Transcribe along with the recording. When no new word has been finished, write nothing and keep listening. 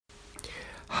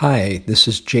Hi, this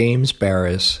is James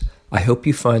Baraz. I hope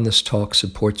you find this talk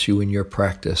supports you in your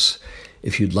practice.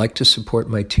 If you'd like to support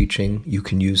my teaching, you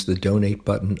can use the donate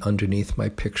button underneath my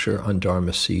picture on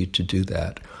Dharma Seed to do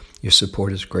that. Your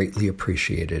support is greatly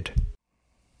appreciated.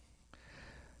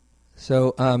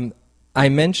 So I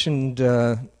mentioned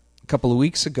a couple of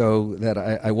weeks ago that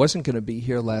I wasn't going to be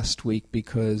here last week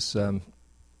because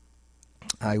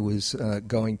I was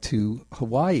going to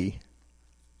Hawaii,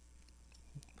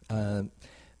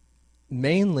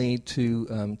 mainly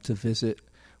to visit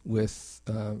with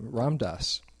Ram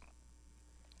Dass,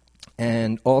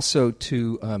 and also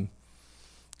to,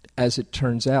 as it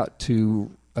turns out, to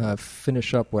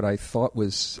finish up what I thought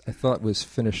was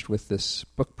finished with this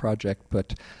book project,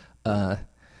 but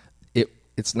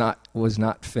was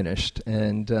not finished,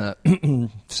 and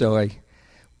so I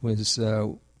was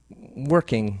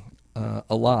working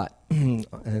a lot.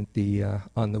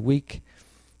 On the week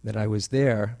that I was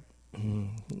there,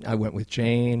 I went with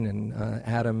Jane and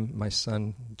Adam, my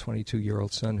son,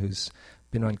 22-year-old son, who's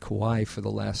been on Kauai for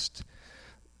the last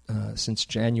since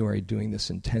January, doing this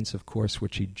intensive course,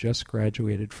 which he just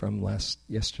graduated from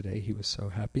yesterday. He was so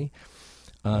happy.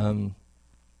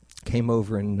 Came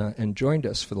over and joined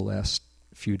us for the last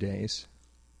few days.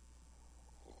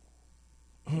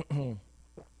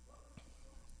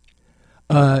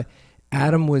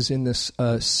 Adam was in this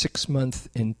 6-month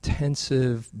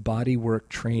intensive bodywork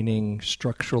training,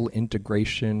 structural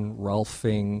integration,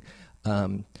 Rolfing,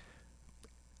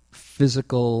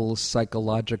 physical,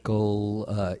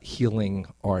 psychological, healing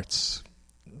arts.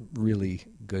 Really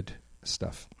good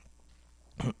stuff.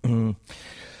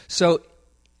 So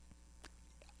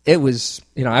it was,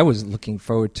 I was looking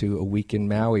forward to a week in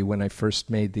Maui. When I first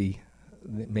made the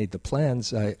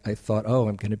plans, I thought,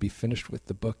 I'm going to be finished with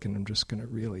the book and I'm just going to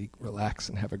really relax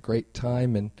and have a great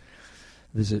time and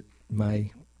visit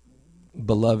my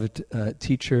beloved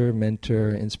teacher,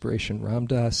 mentor, inspiration, Ram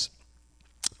Dass.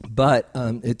 But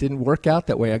it didn't work out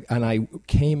that way. And I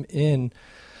came in,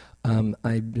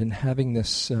 I've been having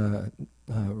this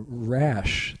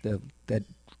rash that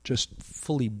just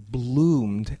fully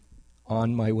bloomed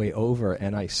on my way over,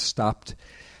 and I stopped.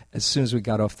 As soon as we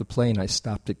got off the plane, I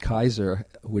stopped at Kaiser,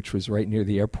 which was right near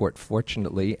the airport,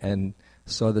 fortunately, and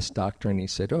saw this doctor, and he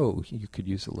said, you could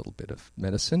use a little bit of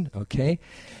medicine, okay?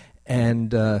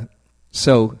 And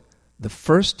so the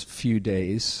first few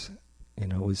days,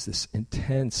 was this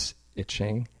intense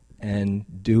itching and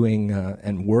doing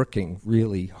and working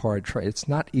really hard. It's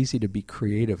not easy to be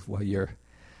creative while you're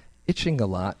itching a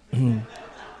lot.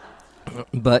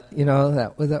 But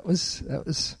that was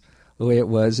the way it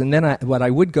was. And then I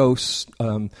would go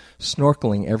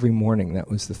snorkeling every morning. That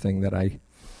was the thing that I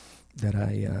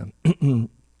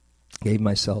gave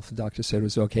myself. The doctor said it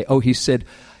was okay. He said,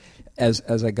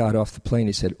 as I got off the plane,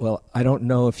 he said, "Well, I don't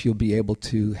know if you'll be able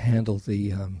to handle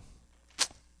the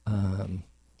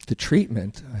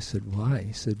treatment." I said, "Why?"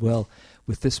 He said, "Well,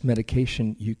 with this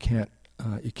medication, you can't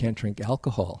drink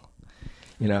alcohol."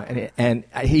 And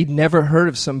he'd never heard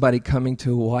of somebody coming to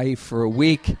Hawaii for a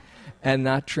week and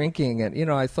not drinking.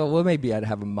 And, I thought, well, maybe I'd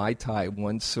have a Mai Tai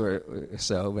once or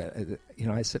so. But,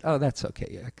 I said, that's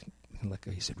okay.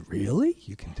 He said, really?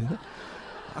 You can do that?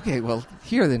 Okay, well,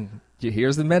 here's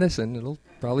the medicine. It'll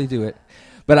probably do it.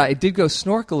 But I did go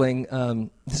snorkeling.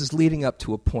 This is leading up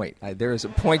to a point. There is a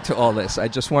point to all this. I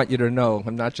just want you to know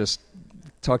I'm not just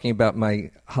talking about my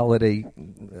holiday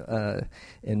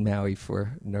in Maui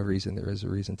for no reason. There is a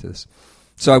reason to this.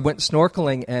 So I went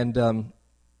snorkeling, and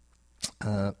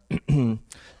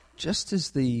just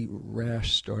as the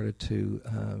rash started to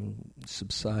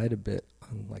subside a bit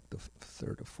on like the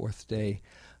third or fourth day,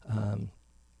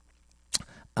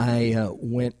 I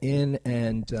went in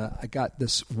and I got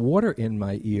this water in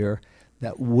my ear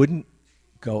that wouldn't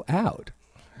go out.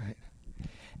 Right?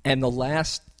 And the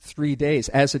last 3 days,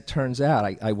 as it turns out,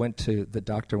 I went to the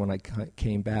doctor when I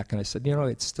came back, and I said,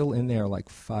 it's still in there. Like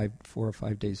 4 or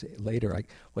 5 days later,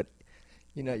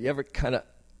 you ever kind of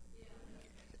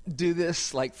do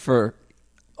this like for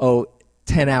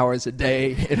 10 hours a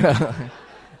day,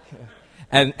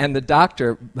 And the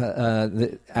doctor,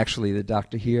 actually the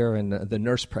doctor here, and the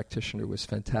nurse practitioner was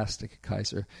fantastic at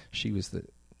Kaiser. She was the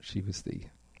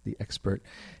expert,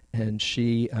 and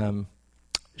she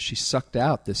sucked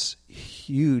out this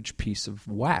huge piece of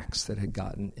wax that had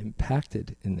gotten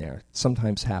impacted in there.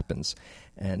 Sometimes happens,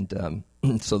 and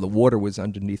so the water was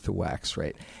underneath the wax,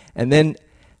 right? And then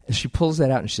she pulls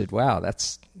that out, and she said, "Wow,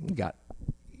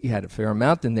 you had a fair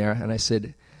amount in there." And I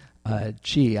said,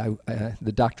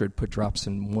 the doctor had put drops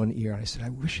in one ear, and I said, "I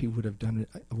wish he would have done it.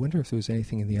 I wonder if there was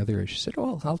anything in the other ear." She said,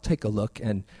 "I'll take a look."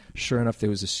 And sure enough, there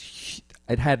was this.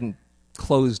 It hadn't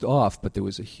closed off, but there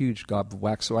was a huge gob of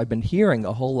wax. So I've been hearing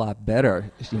a whole lot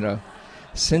better,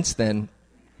 since then.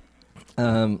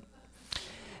 But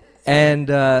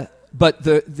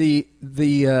the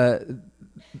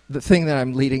thing that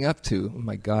I'm leading up to, oh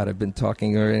my God, I've been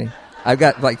talking already. I've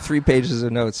got like 3 pages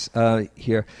of notes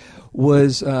here.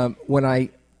 Was when I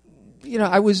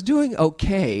was doing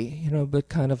okay, but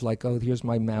kind of like, oh, here's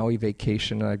my Maui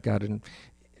vacation. I've got an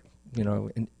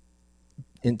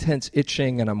intense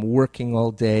itching, and I'm working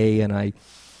all day, and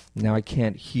now I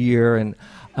can't hear, and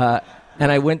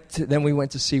we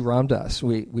went to see Ram Dass.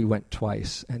 We went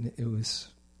twice, and it was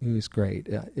great.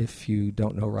 If you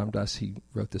don't know Ram Dass, he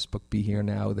wrote this book, Be Here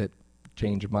Now, that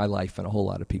changed my life and a whole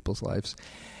lot of people's lives,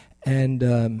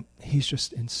 and he's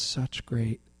just in such a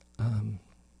great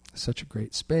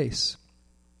space.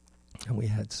 And we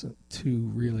had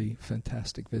 2 really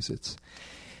fantastic visits.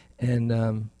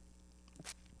 And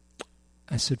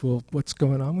I said, well, what's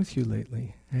going on with you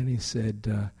lately? And he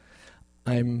said,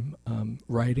 I'm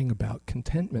writing about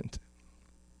contentment.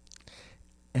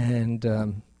 And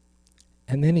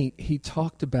then he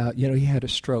talked about, he had a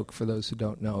stroke, for those who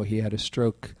don't know. He had a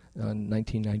stroke in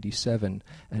 1997.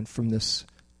 And from this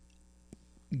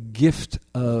gift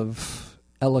of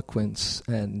eloquence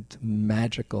and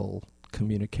magical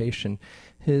communication,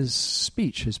 his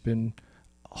speech has been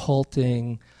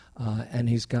halting, and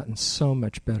he's gotten so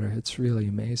much better. It's really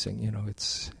amazing.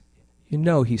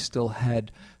 He still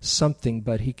had something,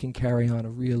 but he can carry on a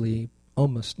really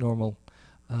almost normal,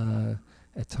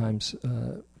 at times,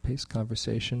 paced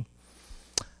conversation.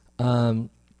 But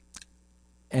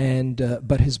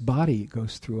his body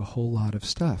goes through a whole lot of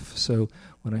stuff. So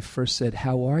when I first said,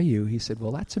 how are you? He said,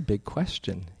 well, that's a big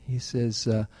question. He says,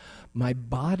 my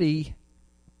body,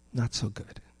 not so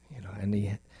good.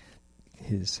 And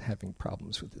he's having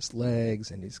problems with his legs,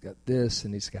 and he's got this,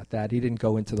 and he's got that. He didn't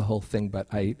go into the whole thing, but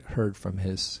I heard from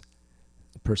the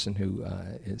person who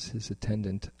is his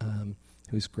attendant,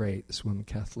 who's great, this woman,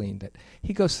 Kathleen, that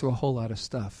he goes through a whole lot of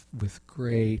stuff with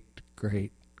great,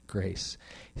 great grace.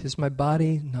 He says, my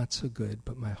body, not so good,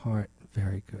 but my heart,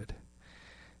 very good.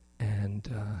 And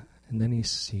then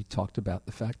he talked about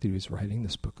the fact that he was writing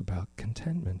this book about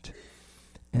contentment.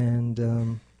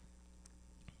 And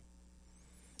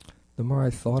the more I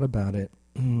thought about it,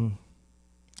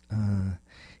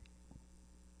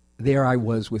 there I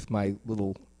was with my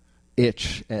little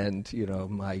itch and,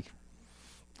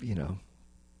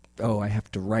 I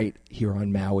have to write here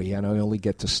on Maui, and I only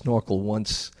get to snorkel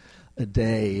once a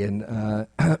day, and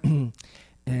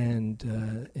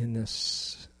in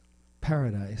this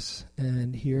paradise.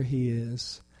 And here he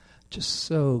is, just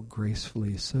so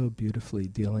gracefully, so beautifully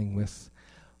dealing with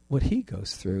what he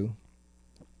goes through.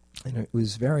 And it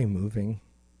was very moving.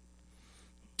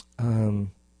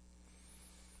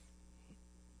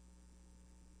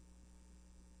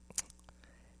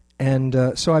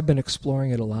 So I've been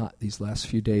exploring it a lot these last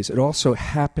few days. It also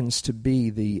happens to be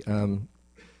the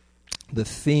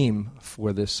theme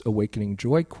for this Awakening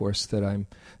Joy course that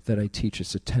I teach.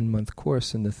 It's a 10-month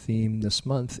course, and the theme this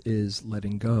month is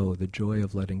letting go, the joy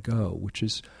of letting go, which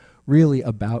is really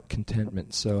about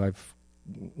contentment. So I've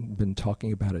been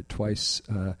talking about it twice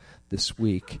this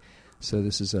week. So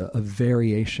this is a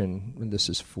variation, and this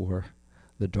is for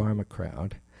the Dharma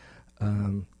crowd,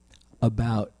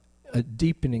 about a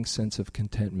deepening sense of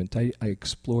contentment. I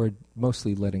explored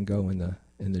mostly letting go in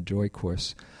the Joy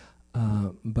course,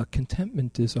 but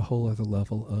contentment is a whole other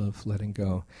level of letting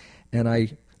go. And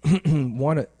I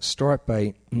want to start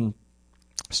now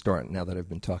that I've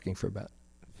been talking for about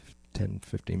 10,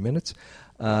 15 minutes.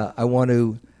 I want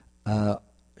to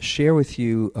share with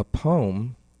you a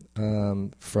poem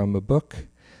from a book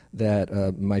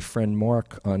that my friend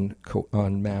Mark on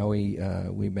Maui,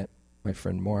 we met my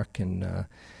friend Mark, and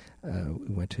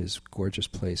we went to his gorgeous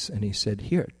place, and he said,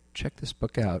 here, check this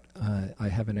book out. I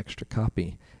have an extra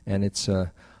copy, and it's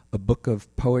a book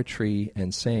of poetry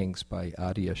and sayings by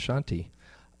Adi Ashanti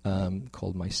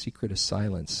called My Secret is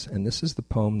Silence. And this is the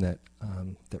poem that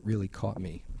really caught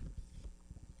me.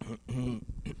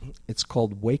 It's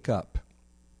called Wake Up.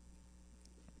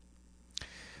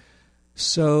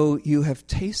 So you have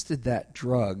tasted that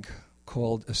drug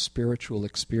called a spiritual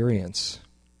experience,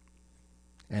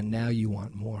 and now you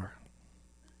want more.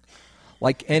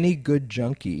 Like any good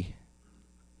junkie,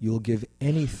 you'll give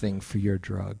anything for your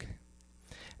drug,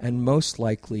 and most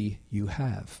likely you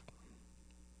have.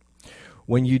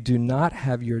 When you do not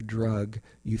have your drug,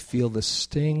 you feel the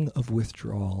sting of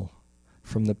withdrawal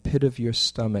from the pit of your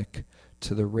stomach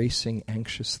to the racing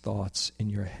anxious thoughts in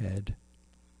your head.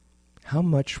 How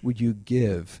much would you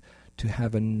give to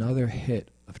have another hit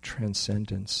of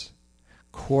transcendence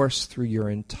course through your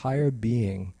entire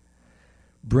being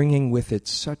bringing with it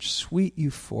such sweet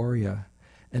euphoria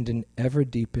and an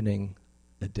ever-deepening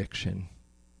addiction.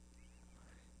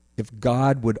 If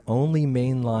God would only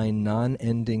mainline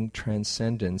non-ending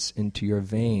transcendence into your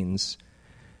veins,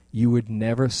 you would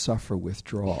never suffer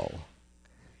withdrawal.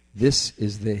 This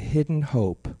is the hidden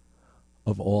hope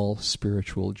of all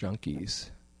spiritual junkies.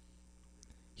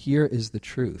 Here is the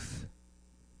truth.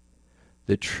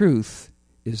 The truth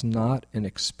is not an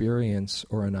experience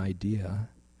or an idea.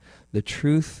 The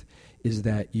truth is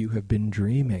that you have been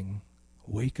dreaming.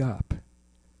 Wake up.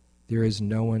 There is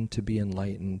no one to be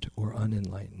enlightened or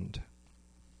unenlightened.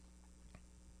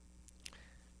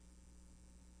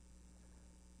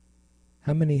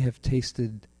 How many have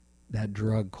tasted that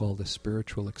drug called a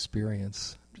spiritual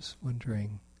experience? I'm just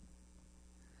wondering.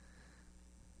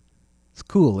 It's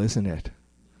cool, isn't it?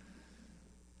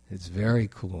 It's very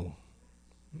cool.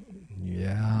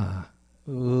 Yeah.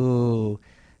 Ooh,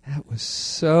 that was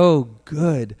so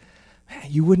good. Man,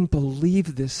 you wouldn't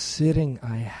believe this sitting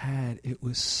I had. It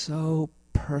was so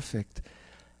perfect.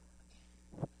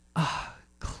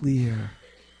 Clear,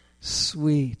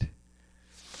 sweet,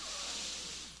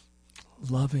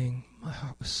 loving. My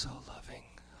heart was so loving.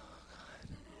 Oh,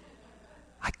 God.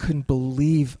 I couldn't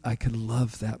believe I could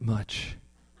love that much.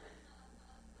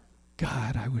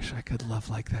 God, I wish I could love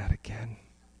like that again.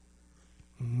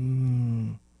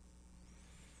 And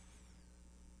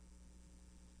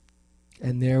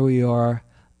there we are,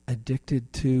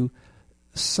 addicted to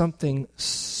something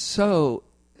so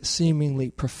seemingly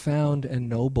profound and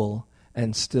noble,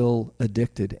 and still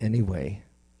addicted anyway.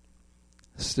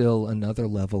 Still another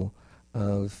level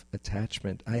of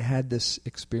attachment. I had this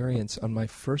experience on my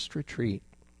first retreat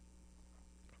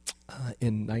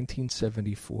in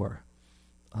 1974.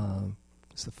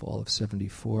 It's the fall of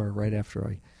 74, right after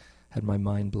I had my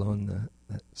mind blown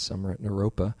that summer at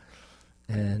Naropa.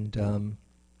 And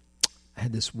I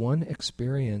had this one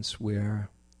experience where,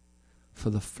 for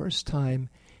the first time,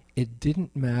 it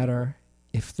didn't matter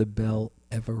if the bell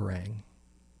ever rang.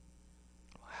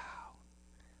 Wow.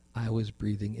 I was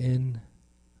breathing in,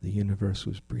 the universe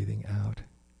was breathing out.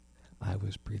 I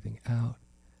was breathing out,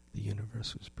 the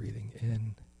universe was breathing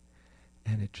in.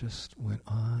 And it just went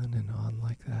on and on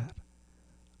like that.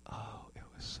 Oh, it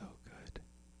was so good.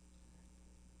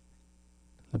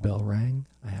 The bell rang.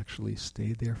 I actually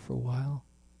stayed there for a while.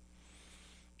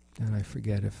 And I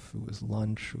forget if it was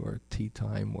lunch or tea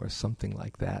time or something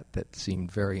like that that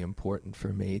seemed very important for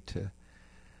me to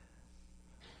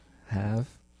have.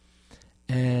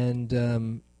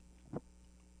 And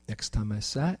next time I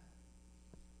sat,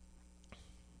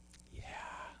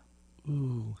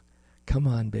 ooh, come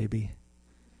on, baby.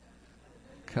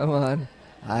 Come on,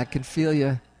 I can feel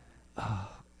you. Oh,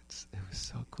 it was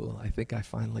so cool. I think I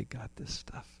finally got this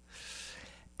stuff.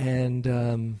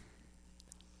 And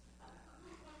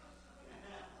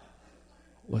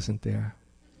wasn't there.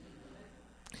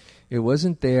 It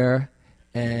wasn't there,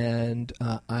 and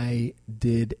I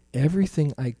did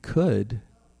everything I could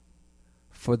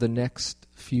for the next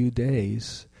few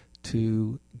days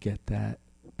to get that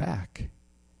back.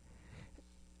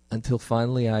 Until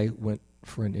finally I went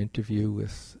for an interview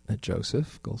with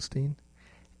Joseph Goldstein,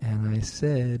 and I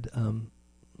said,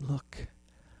 look,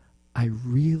 I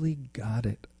really got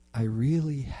it. I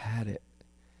really had it.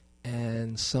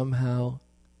 And somehow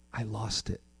I lost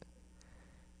it.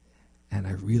 And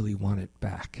I really want it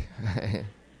back.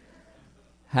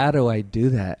 How do I do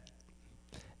that?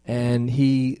 And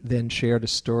he then shared a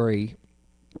story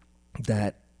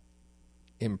that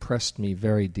impressed me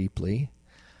very deeply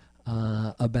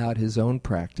about his own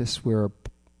practice, where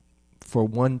for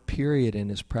one period in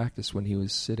his practice when he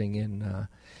was sitting in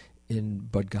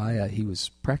Bodh Gaya, he was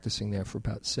practicing there for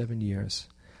about 7 years.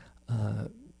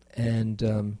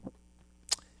 And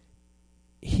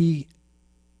he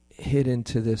hit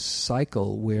into this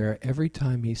cycle where every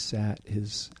time he sat,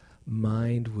 his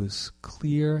mind was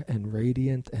clear and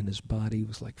radiant, and his body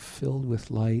was like filled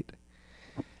with light.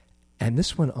 And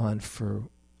this went on for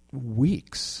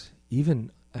weeks,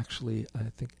 even actually,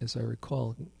 I think, as I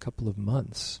recall, a couple of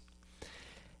months.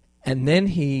 And then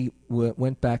he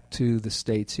went back to the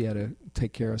States. He had to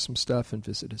take care of some stuff and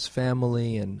visit his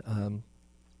family, and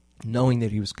knowing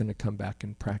that he was going to come back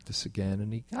and practice again.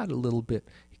 And he got a little bit,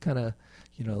 he kind of,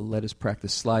 let his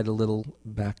practice slide a little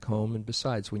back home. And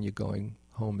besides, when you're going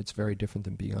home, it's very different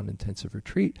than being on intensive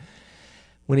retreat.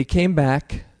 When he came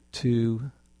back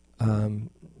to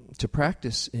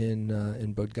practice in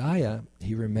Bodh Gaya,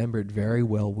 he remembered very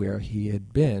well where he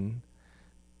had been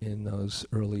in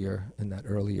that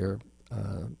earlier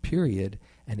period,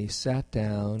 and he sat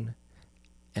down,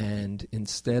 and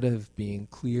instead of being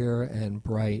clear and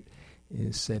bright,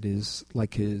 He said his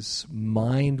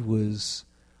mind was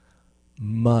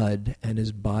mud and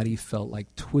his body felt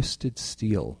like twisted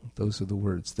steel. Those are the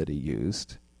words that he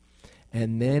used.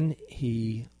 And then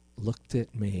he looked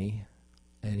at me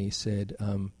and he said,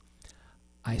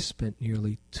 I spent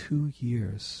nearly 2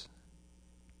 years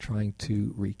trying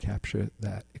to recapture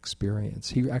that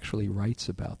experience. He actually writes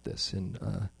about this in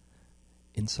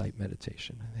Insight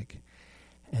Meditation, I think.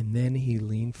 And then he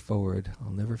leaned forward, I'll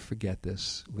never forget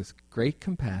this, with great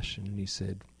compassion, and he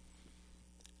said,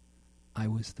 I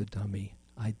was the dummy.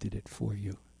 I did it for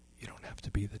you. You don't have to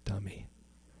be the dummy.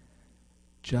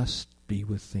 Just be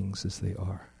with things as they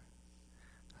are.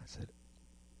 I said,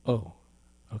 oh,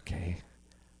 okay,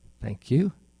 thank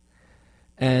you.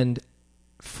 And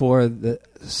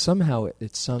somehow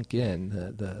it sunk in,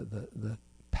 the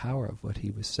power of what he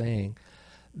was saying,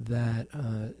 that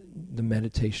the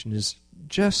meditation is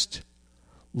just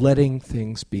letting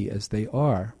things be as they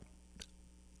are,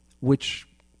 which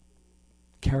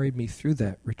carried me through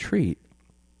that retreat.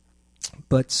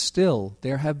 But still,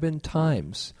 there have been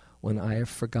times when I have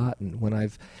forgotten, when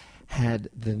I've had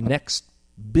the next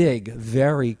big,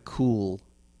 very cool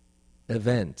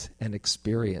event and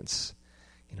experience.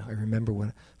 I remember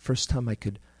when first time I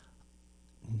could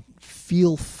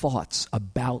feel thoughts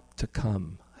about to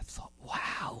come. I thought,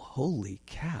 wow, holy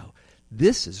cow,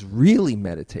 this is really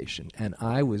meditation. And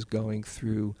I go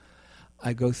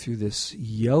through this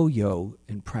yo-yo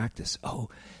in practice. Oh,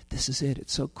 this is it.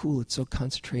 It's so cool. It's so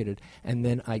concentrated. And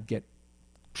then I'd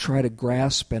try to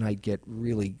grasp, and I'd get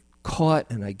really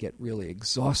caught, and I'd get really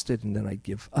exhausted, and then I'd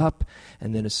give up.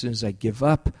 And then as soon as I give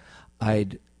up,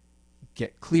 I'd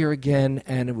get clear again,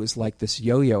 and it was like this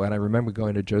yo-yo. And I remember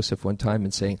going to Joseph one time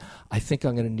and saying, I think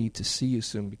I'm going to need to see you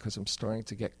soon because I'm starting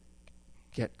to get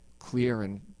clear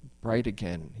and bright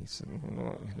again. He said,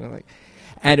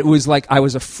 and it was like I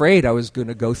was afraid I was going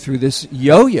to go through this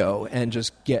yo-yo and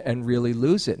just really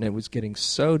lose it, and it was getting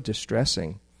so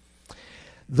distressing.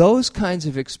 Those kinds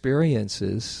of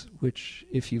experiences, which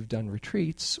if you've done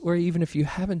retreats, or even if you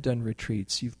haven't done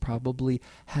retreats, you've probably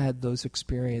had those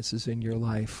experiences in your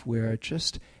life where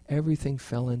just everything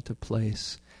fell into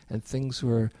place and things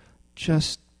were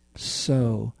just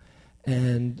so,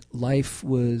 and life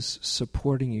was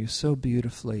supporting you so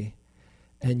beautifully,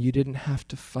 and you didn't have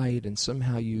to fight, and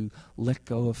somehow you let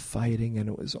go of fighting, and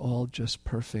it was all just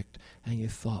perfect, and you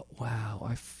thought, wow,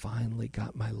 I finally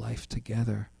got my life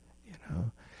together.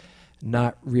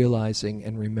 Not realizing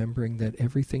and remembering that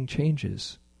everything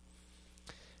changes.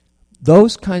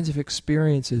 Those kinds of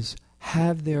experiences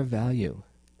have their value,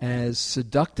 as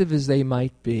seductive as they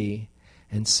might be,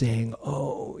 and saying,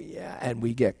 oh yeah, and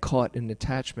we get caught in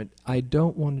attachment. I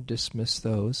don't want to dismiss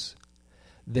those.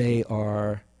 They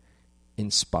are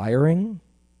inspiring.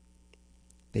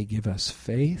 They give us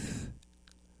faith.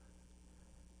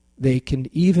 They can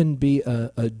even be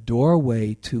a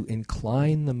doorway to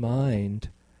incline the mind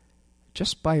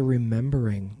just by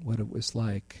remembering what it was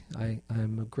like.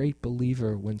 I'm a great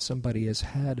believer when somebody has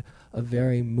had a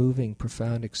very moving,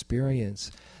 profound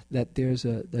experience, that there's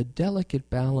a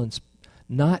delicate balance,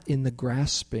 not in the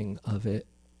grasping of it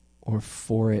or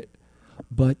for it,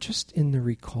 but just in the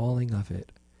recalling of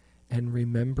it and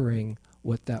remembering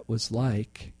what that was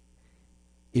like.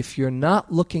 If you're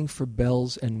not looking for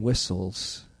bells and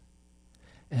whistles,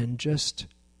 and just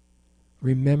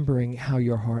remembering how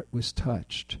your heart was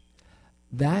touched,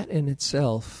 that in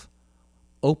itself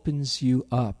opens you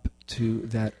up to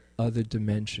that other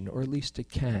dimension, or at least it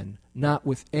can. Not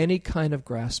with any kind of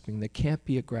grasping. There can't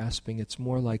be a grasping. It's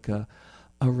more like a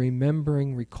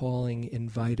remembering, recalling,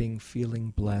 inviting, feeling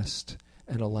blessed,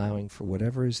 and allowing for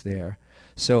whatever is there.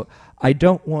 So I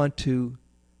don't want to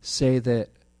say that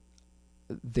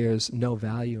there's no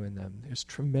value in them. There's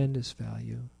tremendous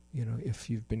value, if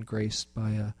you've been graced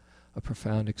by a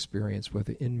profound experience,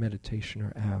 whether in meditation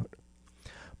or out.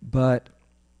 But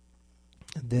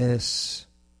this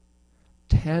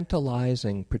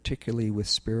tantalizing, particularly with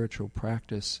spiritual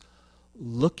practice,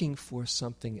 looking for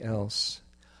something else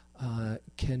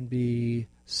can be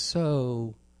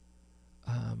so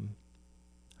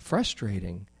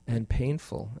frustrating and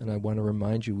painful. And I want to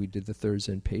remind you, we did the Third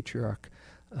Zen Patriarch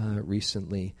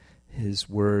recently. His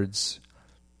words,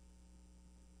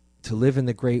 to live in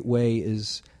the great way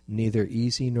is neither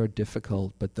easy nor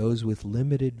difficult, but those with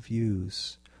limited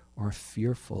views are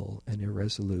fearful and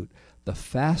irresolute. The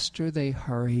faster they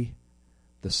hurry,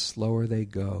 the slower they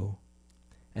go.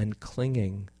 And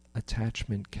clinging,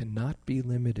 attachment cannot be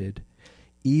limited.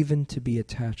 Even to be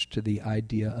attached to the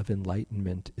idea of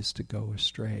enlightenment is to go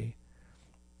astray.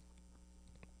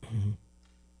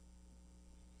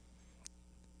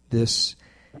 This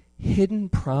hidden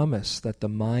promise that the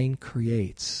mind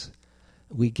creates.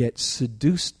 We get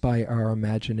seduced by our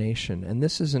imagination. And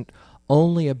this isn't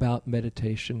only about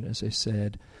meditation, as I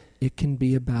said. It can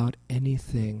be about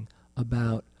anything,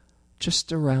 about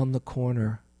just around the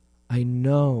corner. I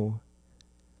know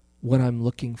what I'm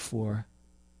looking for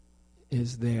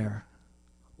is there,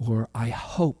 or I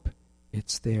hope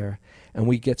it's there. And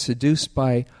we get seduced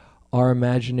by our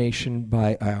imagination,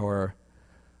 by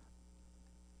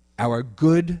our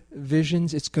good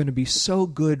visions. It's going to be so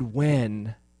good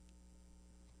when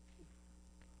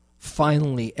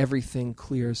finally everything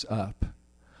clears up.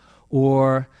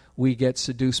 Or we get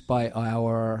seduced by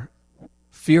our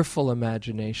fearful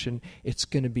imagination. It's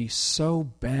going to be so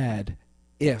bad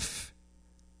if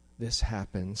this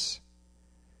happens.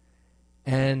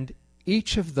 And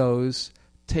each of those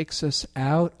takes us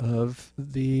out of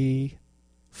the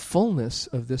fullness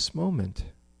of this moment.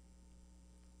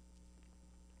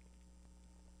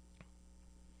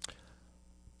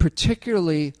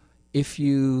 Particularly if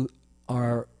you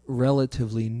are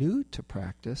relatively new to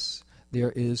practice,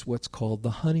 there is what's called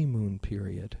the honeymoon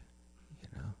period,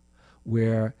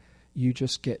 where you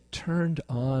just get turned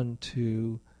on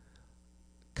to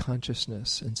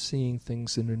consciousness and seeing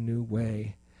things in a new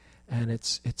way. And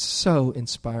it's so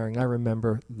inspiring. I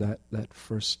remember that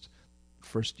first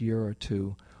year or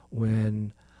two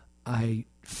when I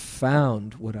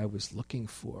found what I was looking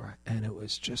for, and it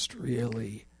was just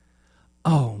really,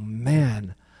 oh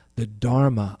man, the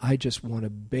Dharma. I just want to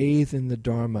bathe in the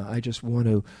Dharma. I just want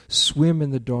to swim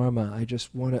in the Dharma.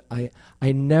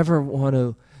 I never want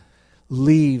to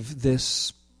leave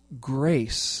this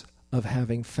grace of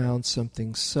having found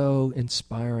something so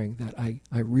inspiring that I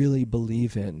really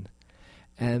believe in.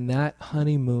 And that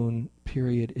honeymoon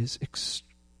period is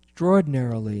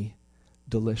extraordinarily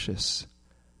delicious,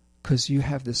 because you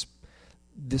have this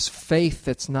faith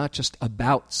that's not just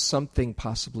about something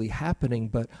possibly happening,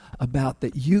 but about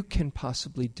that you can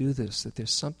possibly do this, that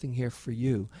there's something here for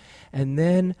you. And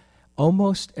then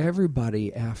almost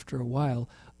everybody, after a while,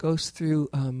 goes through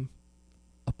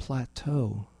a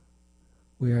plateau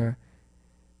where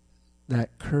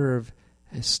that curve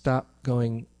has stopped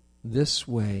going this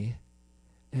way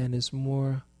and is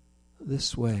more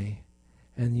this way.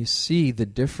 And you see the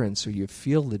difference, or you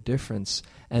feel the difference,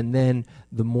 and then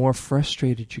the more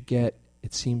frustrated you get,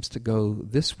 it seems to go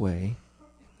this way,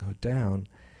 go down,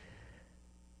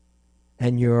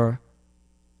 and you're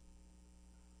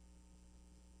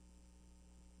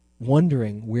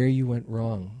wondering where you went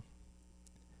wrong.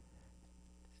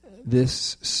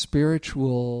 This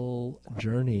spiritual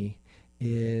journey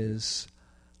is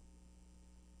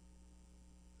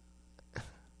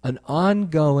an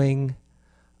ongoing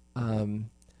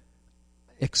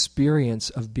experience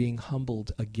of being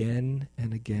humbled again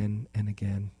and again and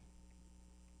again.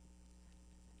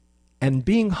 And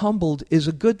being humbled is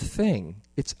a good thing.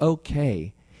 It's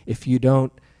okay if you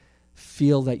don't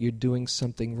feel that you're doing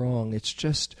something wrong. It's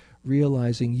just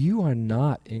realizing you are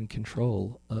not in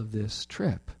control of this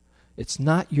trip. It's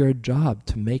not your job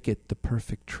to make it the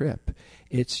perfect trip.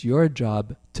 It's your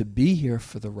job to be here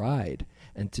for the ride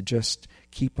and to just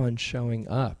keep on showing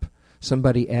up.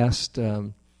 Somebody asked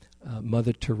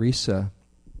Mother Teresa,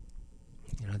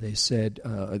 they said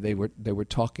they were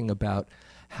talking about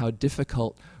how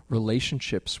difficult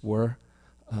relationships were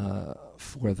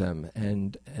for them,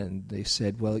 and they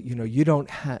said, well, you don't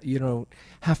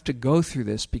have to go through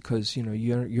this because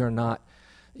you're not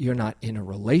in a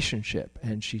relationship.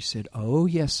 And she said, oh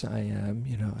yes, I am,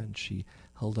 and she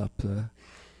held up the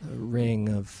ring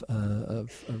of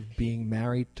being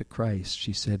married to Christ.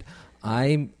 She said,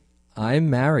 I'm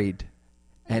married,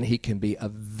 and he can be a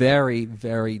very,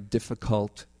 very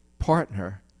difficult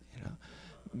partner,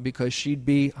 because she'd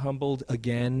be humbled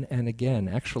again and again.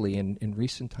 Actually, in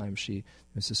recent times,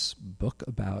 there's this book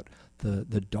about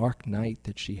the dark night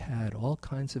that she had, all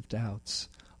kinds of doubts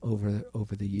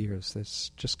over the years. That's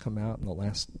just come out in the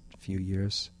last few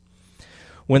years.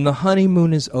 When the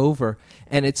honeymoon is over,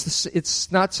 and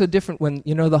it's not so different when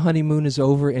the honeymoon is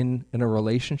over in a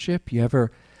relationship. You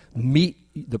ever meet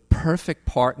the perfect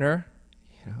partner?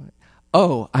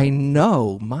 Oh, I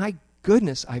know, my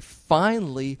goodness, I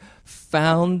finally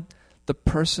found the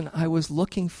person I was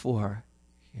looking for.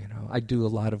 I do a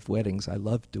lot of weddings. I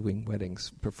love doing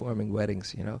weddings, performing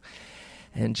weddings, And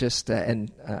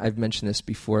and I've mentioned this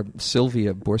before,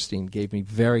 Sylvia Borstein gave me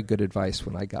very good advice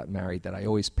when I got married that I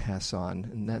always pass on.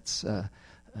 And that's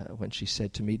when she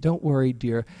said to me, don't worry,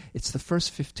 dear, it's the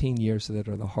first 15 years that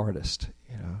are the hardest,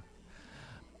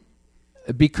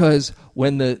 Because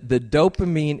when the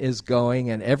dopamine is going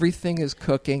and everything is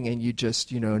cooking and you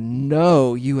just,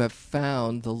 know you have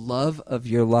found the love of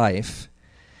your life,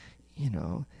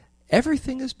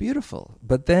 everything is beautiful.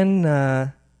 But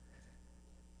then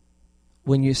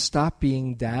when you stop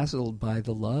being dazzled by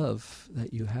the love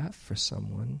that you have for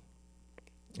someone,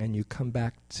 and you come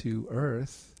back to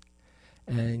earth,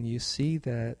 and you see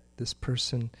that this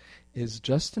person is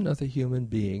just another human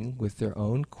being with their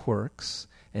own quirks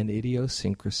and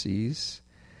idiosyncrasies,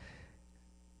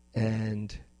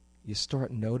 and you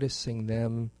start noticing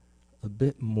them a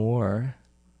bit more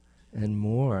and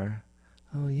more.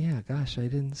 Oh yeah, gosh, I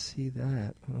didn't see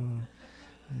that. Oh,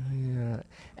 yeah.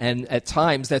 And at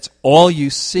times that's all you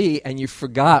see, and you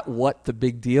forgot what the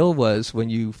big deal was when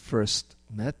you first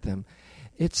met them.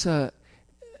 It's a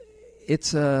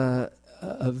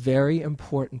very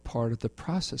important part of the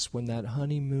process when that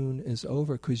honeymoon is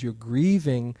over, because you're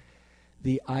grieving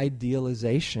the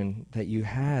idealization that you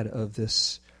had of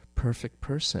this perfect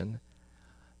person.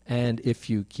 And if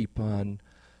you keep on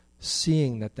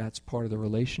seeing that that's part of the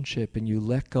relationship, and you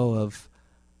let go of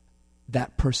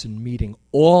that person meeting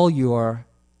all your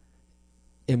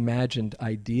imagined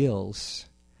ideals,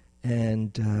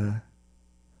 and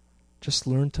just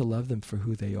learn to love them for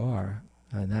who they are,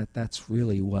 and that's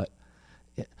really what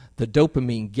the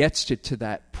dopamine gets you to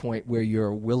that point where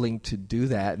you're willing to do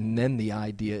that, and then the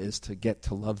idea is to get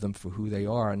to love them for who they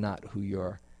are, not who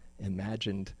your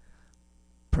imagined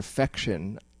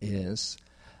perfection is.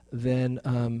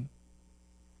 Then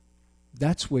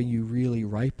that's when you really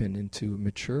ripen into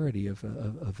maturity of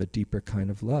a deeper kind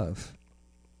of love.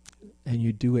 And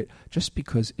you do it just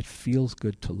because it feels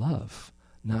good to love,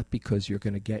 not because you're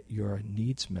going to get your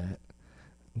needs met,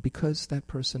 because that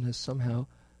person has somehow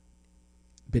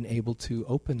been able to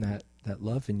open that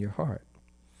love in your heart.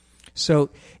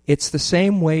 So it's the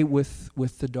same way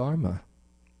with the Dharma.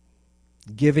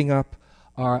 Giving up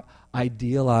our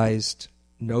idealized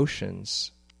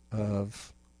notions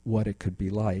of what it could be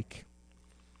like.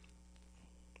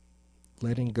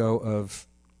 Letting go of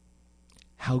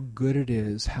how good it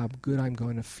is, how good I'm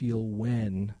going to feel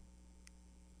when.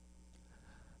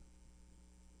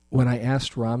 When I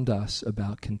asked Ram Dass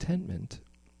about contentment,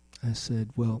 I said,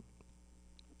 well,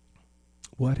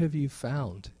 what have you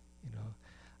found?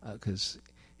 Because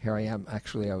here I am.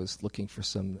 Actually, I was looking for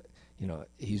some,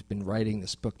 he's been writing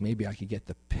this book. Maybe I could get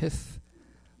the pith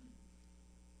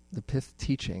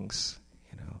teachings.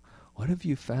 What have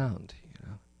you found?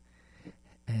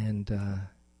 And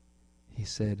he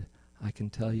said, I can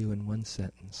tell you in one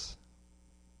sentence.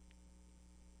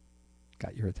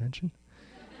 Got your attention?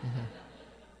 Mm-hmm.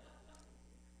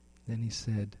 Then he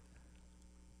said,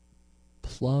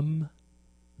 plumb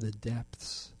the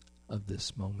depths of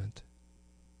this moment.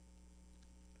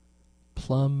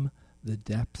 Plumb the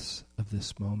depths of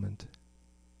this moment.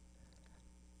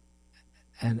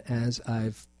 And as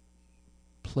I've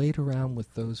played around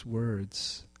with those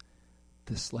words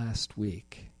this last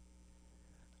week,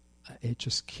 it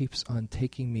just keeps on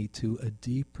taking me to a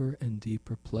deeper and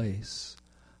deeper place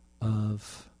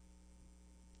of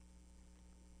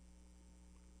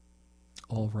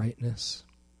all rightness,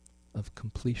 of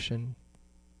completion.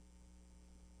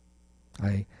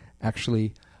 I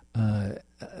actually heard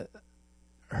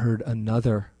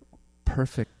another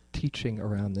perfect teaching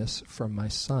around this from my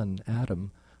son,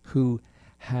 Adam, who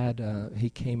he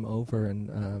came over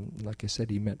and, like I said,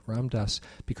 he met Ram Dass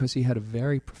because he had a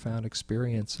very profound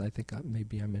experience. I think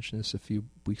maybe I mentioned this a few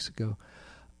weeks ago,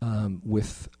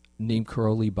 with Neem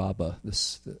Karoli Baba,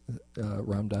 this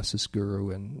Ram Dass's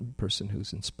guru and person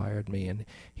who's inspired me. And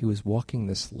he was walking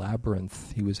this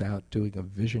labyrinth. He was out doing a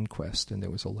vision quest, and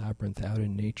there was a labyrinth out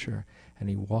in nature. And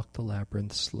he walked the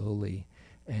labyrinth slowly,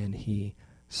 and he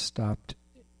stopped.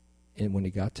 And when he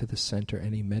got to the center,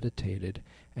 and he meditated,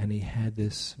 and he had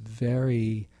this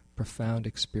very profound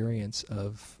experience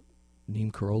of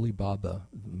Neem Karoli Baba,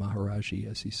 Maharaji,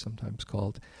 as he's sometimes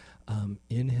called,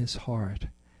 in his heart,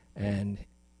 and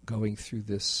going through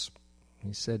this.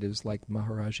 He said it was like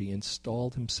Maharaji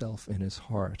installed himself in his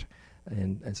heart,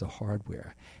 and as a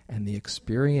hardware. And the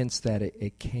experience that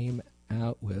it came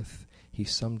out with, he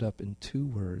summed up in 2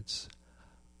 words: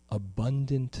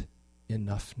 abundant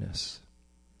enoughness.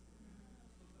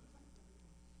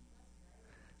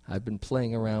 I've been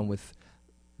playing around with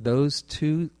those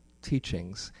 2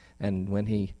 teachings, and when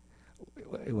he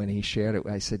shared it,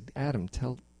 I said, Adam,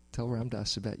 tell Ram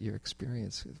Dass about your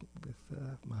experience with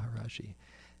Maharaji.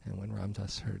 And when Ram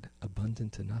Dass heard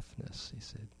abundant enoughness, he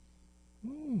said,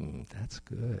 that's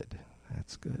good.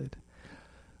 That's good.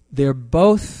 They're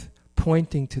both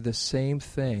pointing to the same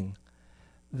thing,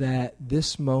 that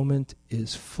this moment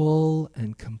is full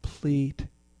and complete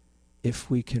if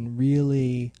we can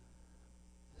really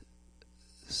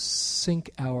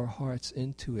sink our hearts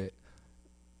into it,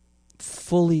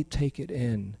 fully take it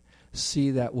in,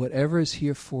 see that whatever is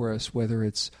here for us, whether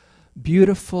it's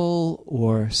beautiful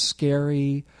or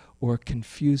scary or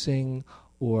confusing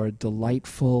or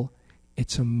delightful,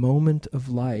 it's a moment of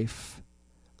life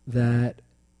that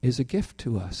is a gift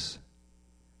to us.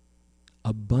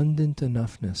 Abundant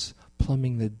enoughness,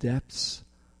 plumbing the depths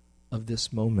of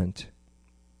this moment.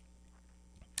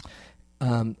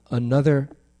 Another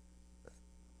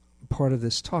part of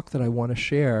this talk that I want to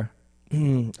share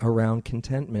around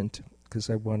contentment, because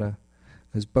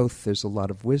both there's a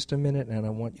lot of wisdom in it, and I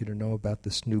want you to know about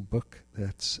this new book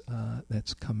that's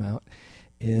come out,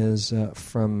 is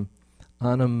from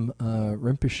Anam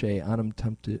Rinpoche, Anam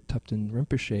Thupten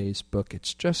Rinpoche's book.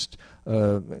 It's just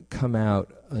come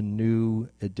out, a new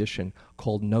edition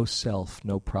called No Self,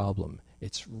 No Problem.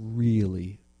 It's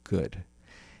really good.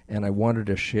 And I wanted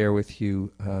to share with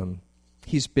you,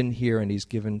 he's been here and he's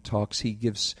given talks. He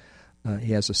has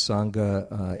a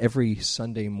Sangha every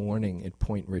Sunday morning at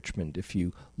Point Richmond. If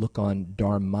you look on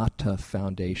Dharmata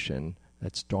Foundation,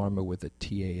 that's Dharma with a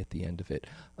T-A at the end of it,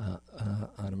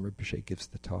 Anam Rinpoche gives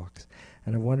the talks.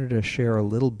 And I wanted to share a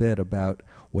little bit about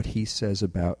what he says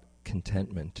about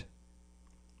contentment.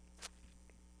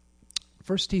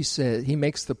 First he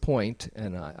makes the point,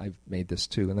 and I've made this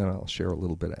too, and then I'll share a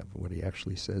little bit of what he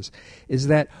actually says, is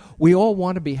that we all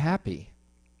want to be happy.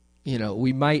 You know,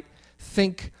 we might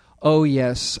think, oh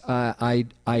yes, I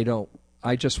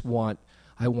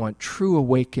want true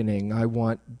awakening, I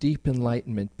want deep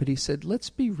enlightenment. But he said, let's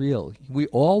be real. We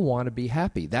all want to be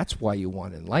happy. That's why you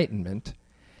want enlightenment.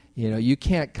 You know, you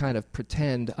can't kind of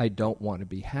pretend I don't want to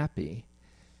be happy.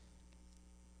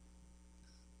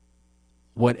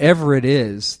 Whatever it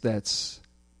is that's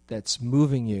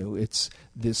moving you, it's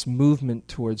this movement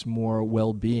towards more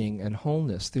well-being and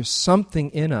wholeness. There's something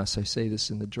in us, I say this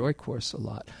in the Joy Course a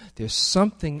lot, there's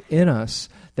something in us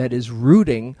that is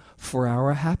rooting for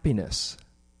our happiness.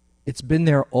 It's been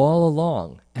there all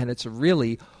along, and it's a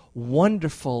really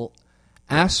wonderful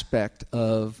aspect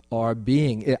of our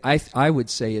being. I would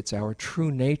say it's our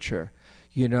true nature,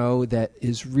 you know, that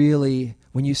is really,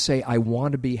 when you say, I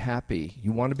want to be happy,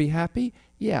 you want to be happy?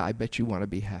 Yeah, I bet you want to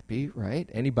be happy, right?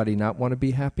 Anybody not want to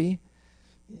be happy?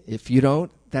 If you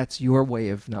don't, that's your way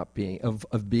of not being,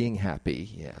 of being happy.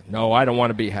 Yeah. No, I don't want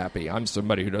to be happy. I'm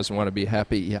somebody who doesn't want to be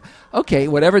happy. Yeah. Okay,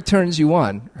 whatever turns you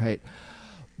on, right?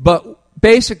 But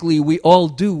basically, we all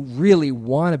do really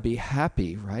want to be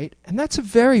happy, right? And that's a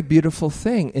very beautiful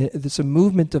thing. It's a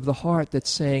movement of the heart that's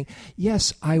saying,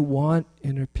 yes, I want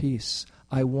inner peace.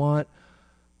 I want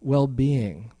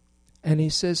well-being. And he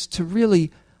says to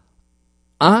really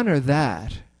honor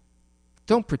that,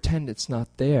 don't pretend it's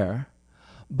not there,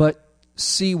 but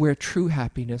see where true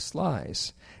happiness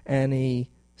lies. And he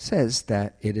says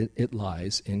that it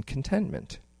lies in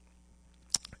contentment.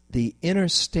 The inner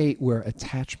state where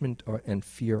attachment and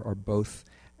fear are both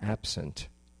absent.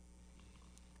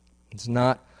 It's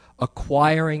not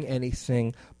acquiring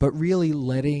anything, but really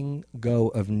letting go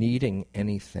of needing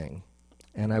anything.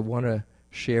 And I want to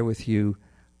share with you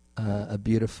a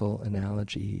beautiful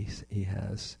analogy he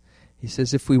has. He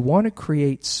says, if we want to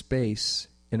create space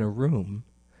in a room,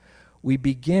 we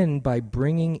begin by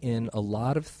bringing in a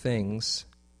lot of things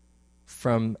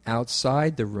from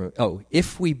outside the room.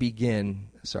 If we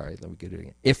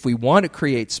want to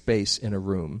create space in a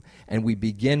room and we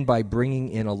begin by bringing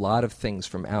in a lot of things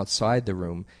from outside the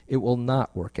room, it will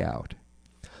not work out.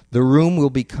 The room will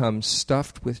become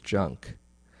stuffed with junk.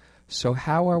 So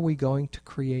how are we going to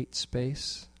create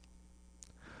space?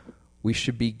 We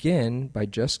should begin by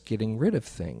just getting rid of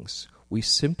things. We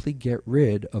simply get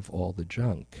rid of all the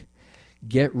junk.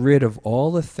 Get rid of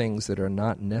all the things that are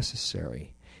not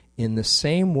necessary. In the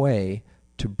same way,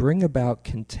 to bring about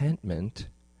contentment,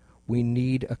 we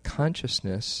need a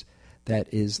consciousness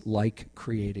that is like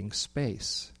creating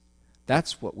space.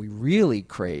 That's what we really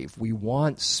crave. We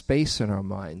want space in our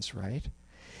minds, right?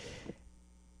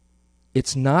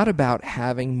 It's not about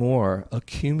having more,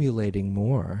 accumulating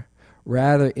more.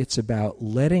 Rather, it's about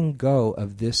letting go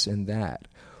of this and that.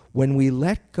 When we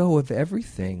let go of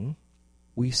everything,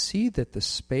 we see that the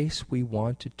space we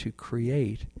wanted to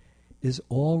create is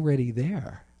already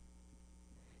there.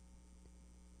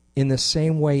 In the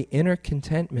same way, inner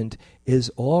contentment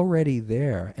is already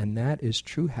there, and that is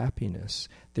true happiness.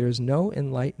 There is no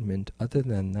enlightenment other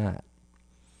than that.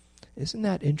 Isn't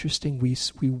that interesting?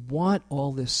 We want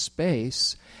all this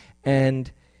space,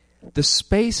 and the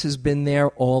space has been there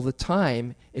all the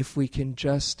time if we can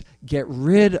just get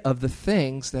rid of the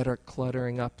things that are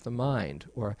cluttering up the mind.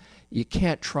 Or you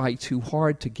can't try too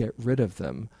hard to get rid of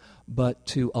them, but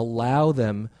to allow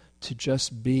them to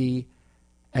just be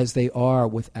as they are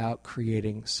without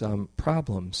creating some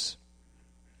problems.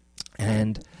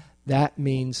 And That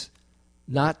means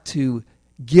not to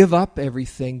give up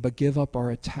everything, but give up our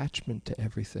attachment to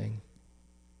everything.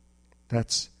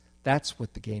 That's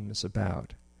what the game is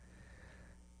about.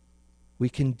 We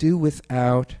can do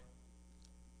without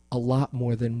a lot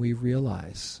more than we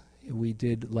realize. We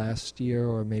did last year,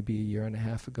 or maybe a year and a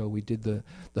half ago, we did the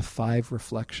 5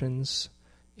 reflections,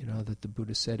 that the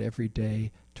Buddha said every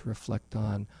day to reflect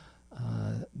on.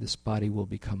 This body will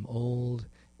become old,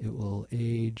 it will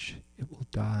age, it will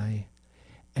die.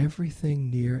 Everything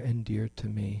near and dear to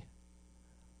me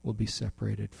will be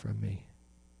separated from me.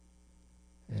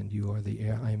 And you are the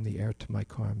heir, I am the heir to my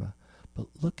karma. But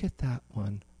look at that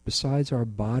one. Besides our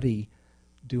body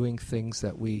doing things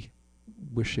that we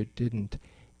wish it didn't,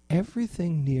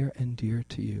 everything near and dear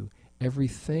to you,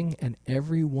 everything and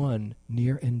everyone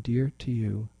near and dear to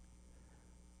you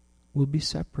will be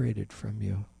separated from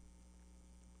you.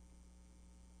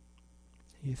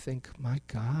 You think, my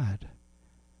God,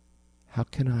 how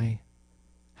could I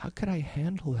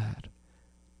handle that?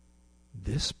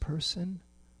 This person,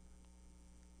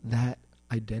 that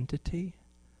identity,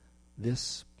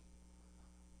 this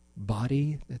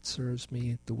body that serves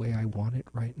me the way I want it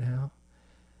right now.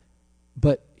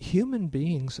 But human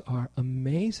beings are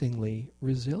amazingly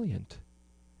resilient.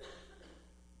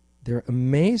 They're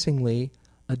amazingly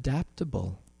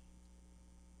adaptable.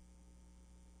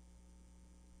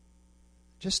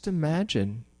 Just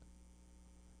imagine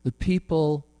the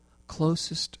people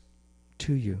closest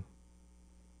to you,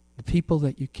 the people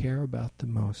that you care about the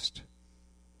most.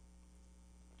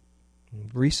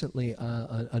 Recently,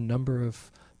 a number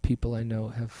of people I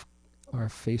know are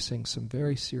facing some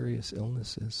very serious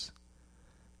illnesses,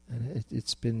 and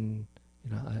it's been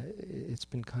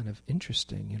kind of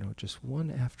interesting, just one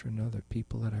after another,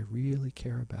 people that I really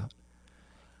care about.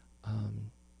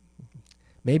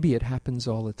 Maybe it happens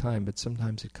all the time, but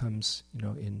sometimes it comes,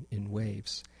 in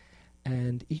waves,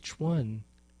 and each one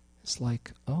is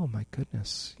like, oh my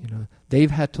goodness,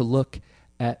 they've had to look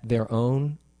at their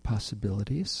own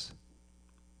possibilities.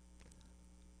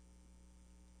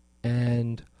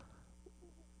 And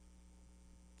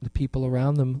the people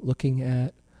around them looking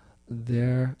at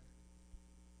their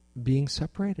being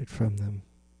separated from them.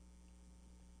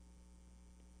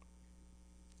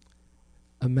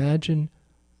 Imagine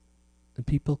the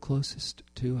people closest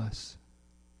to us.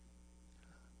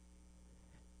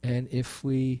 And if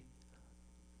we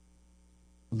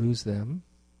lose them,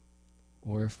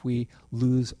 or if we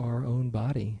lose our own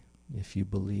body, if you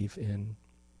believe in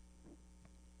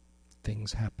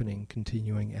things happening,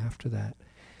 continuing after that,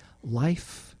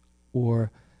 life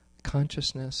or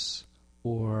consciousness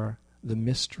or the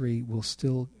mystery will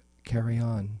still carry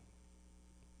on.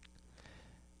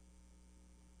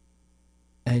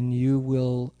 And you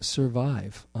will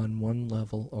survive on one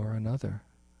level or another.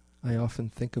 I often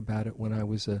think about it when I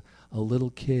was a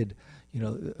little kid.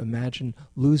 Imagine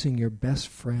losing your best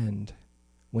friend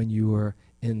when you were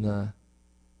in the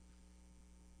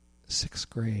 6th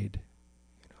grade.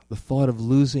 The thought of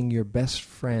losing your best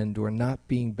friend or not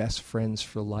being best friends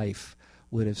for life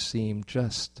would have seemed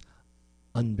just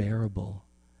unbearable.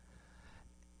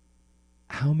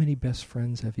 How many best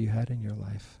friends have you had in your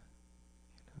life?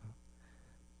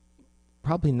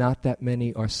 Probably not that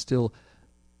many are still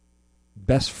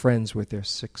best friends with their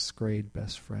 6th grade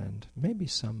best friend. Maybe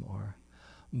some are.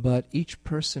 But each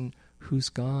person who's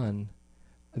gone,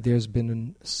 there's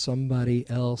been somebody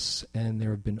else, and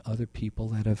there have been other people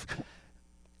that have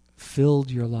filled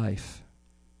your life.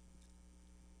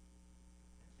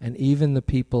 And even the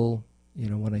people,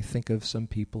 when I think of some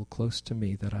people close to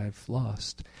me that I've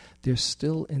lost, they're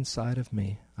still inside of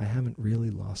me. I haven't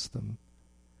really lost them.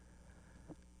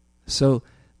 So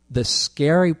the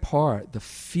scary part, the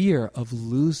fear of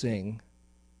losing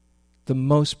the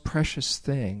most precious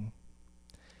thing,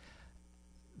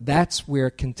 that's where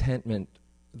contentment,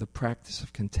 the practice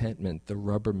of contentment, the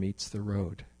rubber meets the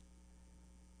road.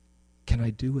 Can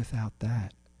I do without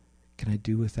that? Can I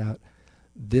do without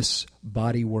this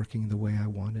body working the way I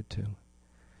want it to?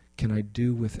 Can I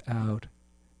do without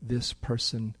this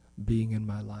person being in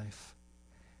my life?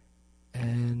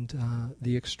 And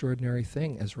the extraordinary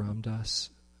thing, as Ram Dass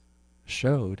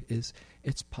showed, is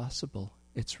it's possible.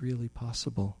 It's really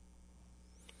possible.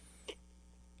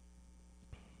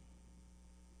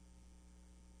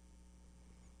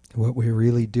 What we're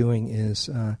really doing is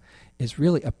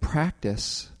really a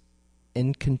practice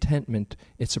in contentment.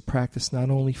 It's a practice not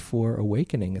only for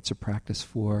awakening, it's a practice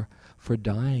for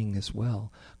dying as well.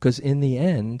 Because in the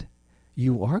end,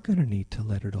 you are going to need to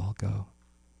let it all go,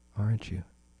 aren't you?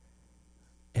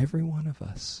 Every one of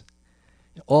us.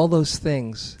 All those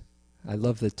things. I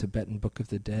love the Tibetan Book of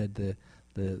the Dead,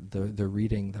 the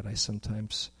reading that I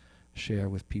sometimes share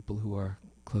with people who are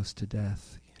close to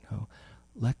death.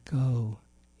 Let go.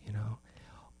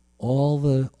 All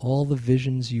the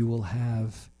visions you will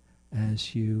have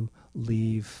as you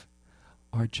leave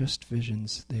are just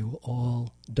visions. They will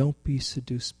all, don't be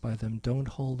seduced by them. Don't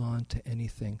hold on to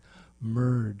anything.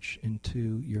 Merge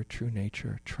into your true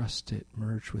nature. Trust it.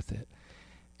 Merge with it.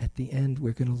 At the end,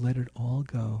 we're going to let it all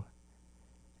go.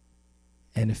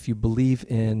 And if you believe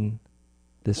in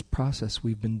this process,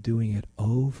 we've been doing it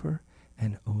over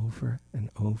and over and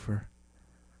over.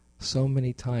 So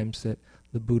many times that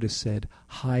the Buddha said,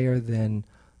 higher than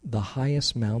the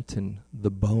highest mountain, the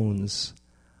bones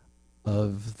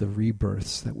of the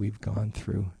rebirths that we've gone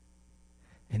through.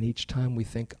 And each time we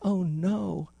think, oh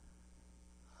no,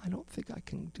 I don't think I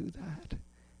can do that.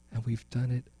 And we've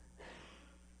done it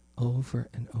over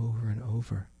and over and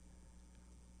over.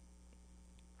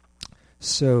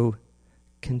 So,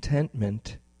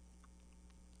 contentment,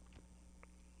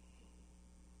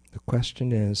 the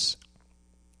question is,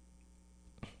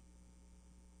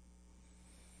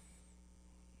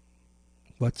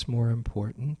 what's more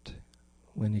important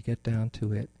when you get down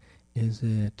to it? Is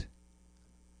it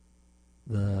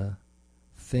the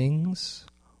things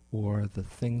or the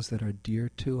things that are dear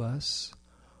to us,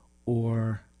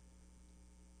 or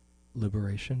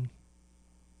liberation?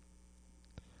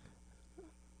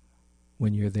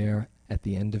 When you're there at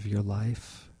the end of your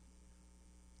life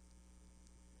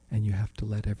and you have to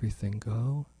let everything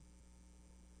go,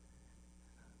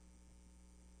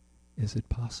 is it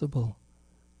possible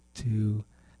to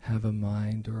have a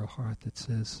mind or a heart that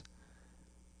says,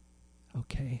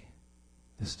 okay,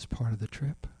 this is part of the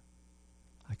trip.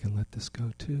 I can let this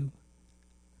go too.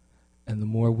 And the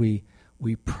more we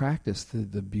practice,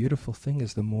 the beautiful thing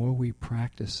is the more we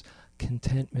practice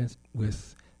contentment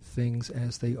with things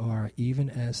as they are, even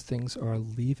as things are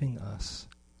leaving us,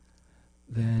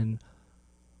 then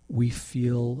we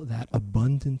feel that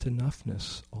abundant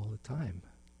enoughness all the time.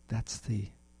 That's the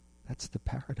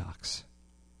paradox.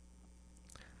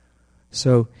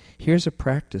 So here's a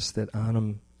practice that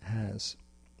Anam has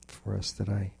for us that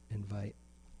I invite.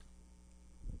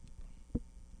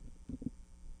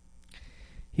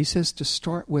 He says to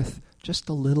start with just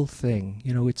a little thing.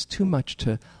 It's too much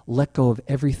to let go of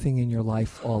everything in your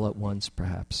life all at once,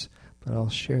 perhaps. But I'll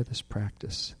share this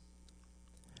practice.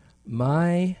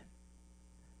 My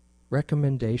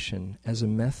recommendation as a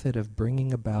method of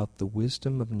bringing about the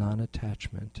wisdom of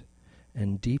non-attachment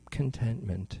and deep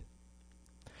contentment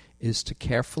is to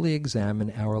carefully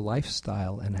examine our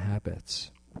lifestyle and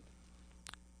habits.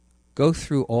 Go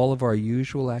through all of our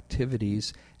usual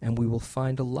activities, and we will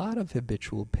find a lot of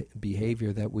habitual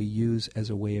behavior that we use as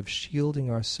a way of shielding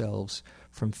ourselves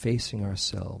from facing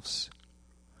ourselves.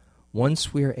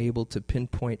 Once we are able to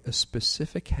pinpoint a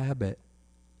specific habit,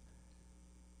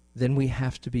 then we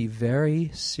have to be very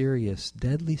serious,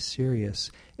 deadly serious,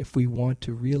 if we want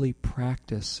to really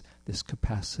practice this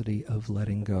capacity of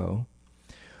letting go.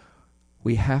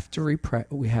 We have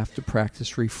to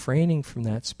practice refraining from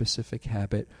that specific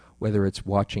habit, whether it's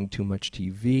watching too much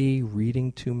TV,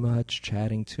 reading too much,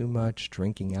 chatting too much,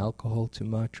 drinking alcohol too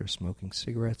much, or smoking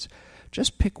cigarettes.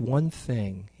 Just pick one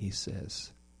thing, he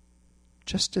says,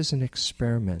 just as an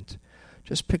experiment.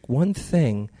 Just pick one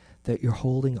thing that you're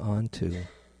holding on to,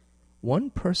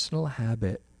 one personal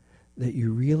habit that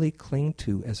you really cling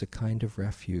to as a kind of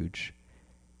refuge.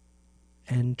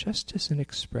 And just as an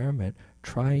experiment,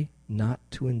 try not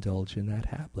to indulge in that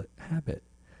habit.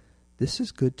 This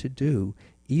is good to do,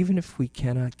 even if we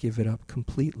cannot give it up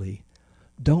completely.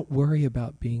 Don't worry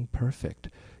about being perfect.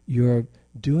 You're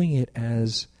doing it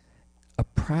as a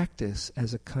practice,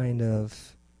 as a kind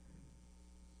of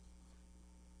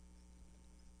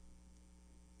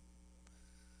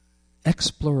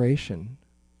exploration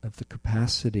of the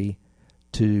capacity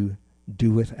to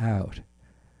do without.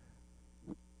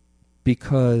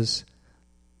 Because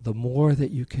the more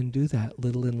that you can do that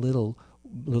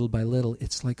little by little,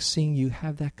 it's like seeing you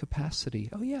have that capacity.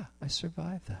 Oh yeah, I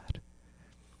survived that.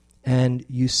 And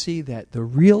you see that the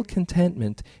real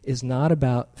contentment is not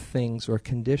about things or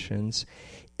conditions.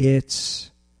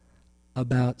 It's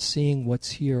about seeing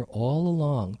what's here all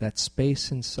along, that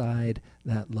space inside,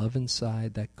 that love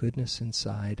inside, that goodness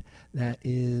inside, that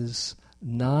is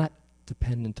not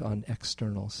dependent on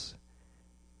externals.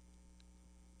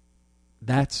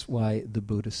 That's why the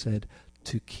Buddha said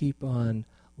to keep on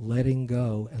letting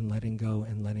go and letting go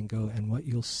and letting go. And what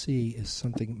you'll see is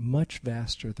something much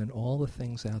vaster than all the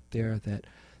things out there that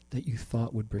you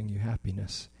thought would bring you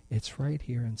happiness. It's right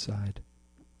here inside.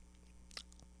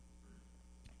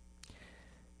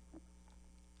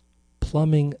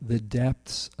 Plumbing the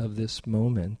depths of this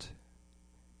moment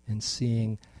and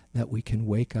seeing that we can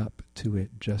wake up to it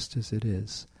just as it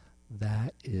is.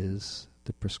 That is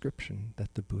the prescription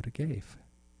that the Buddha gave.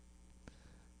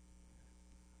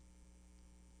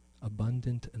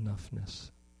 Abundant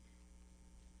enoughness.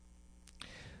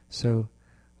 So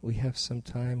we have some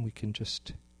time. We can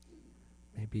just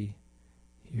maybe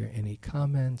hear any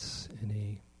comments,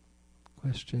 any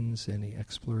questions, any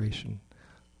exploration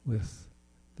with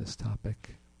this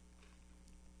topic.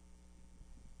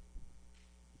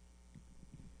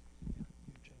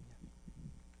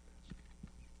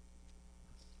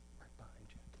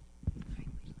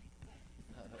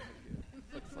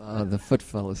 The foot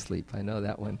fell asleep. I know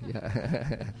that one.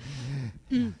 Yeah.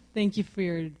 Thank you for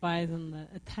your advice on the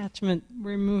attachment.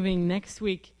 We're moving next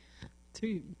week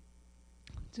to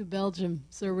Belgium,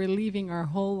 so we're leaving our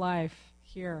whole life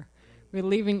here. We're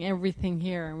leaving everything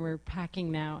here, and we're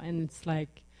packing now. And it's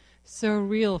like so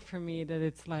real for me that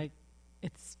it's like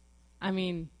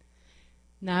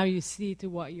now you see to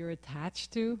what you're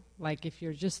attached to. Like if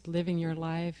you're just living your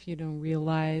life, you don't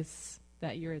realize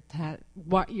that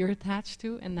what you're attached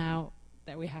to, and now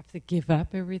that we have to give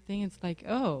up everything, it's like,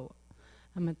 oh,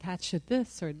 I'm attached to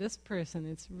this or this person.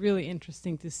 It's really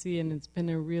interesting to see, and it's been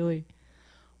a really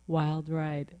wild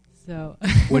ride. So,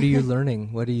 what are you learning?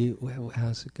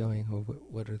 How's it going? Or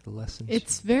what are the lessons?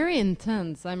 It's very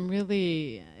intense.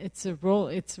 It's a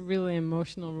really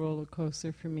emotional roller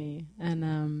coaster for me,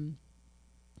 and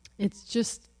it's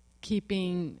just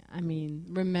remembering,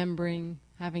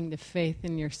 having the faith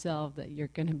in yourself that you're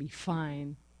going to be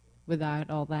fine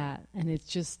without all that. And it's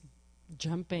just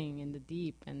jumping in the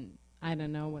deep, and I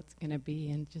don't know what's going to be,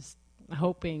 and just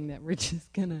hoping that we're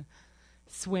just going to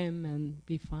swim and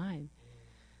be fine.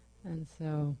 And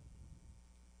so,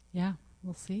 yeah,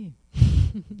 we'll see.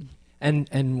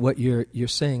 And what you're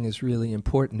saying is really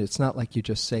important. It's not like you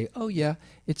just say, oh yeah,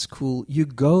 it's cool. You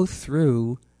go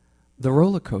through the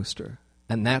roller coaster,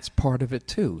 and that's part of it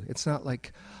too. It's not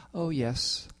like, oh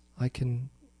yes, I can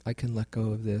let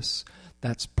go of this.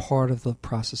 That's part of the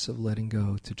process of letting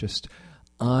go, to just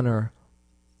honor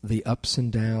the ups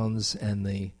and downs and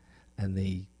the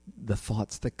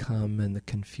thoughts that come and the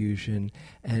confusion,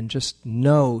 and just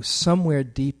know somewhere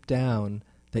deep down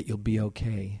that you'll be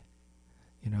okay.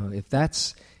 If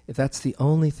that's the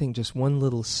only thing, just one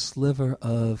little sliver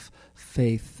of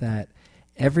faith that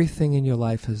everything in your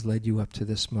life has led you up to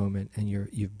this moment, and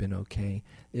you've been okay,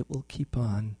 it will keep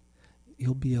on.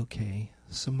 You'll be okay.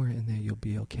 Somewhere in there you'll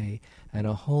be okay. And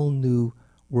a whole new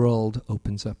world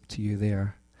opens up to you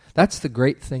there. That's the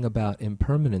great thing about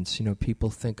impermanence.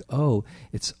 People think, oh,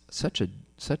 it's such a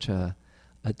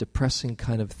depressing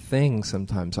kind of thing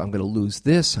sometimes. I'm going to lose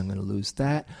this, I'm going to lose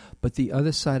that. But the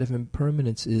other side of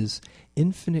impermanence is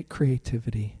infinite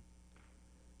creativity.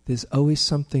 There's always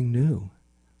something new.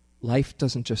 Life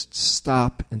doesn't just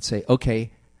stop and say,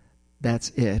 okay, that's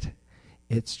it.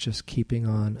 It's just keeping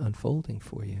on unfolding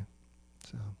for you.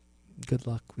 So, good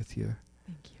luck with your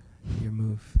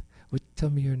move. Tell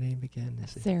me your name again.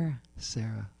 Is Sarah. It?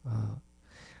 Sarah.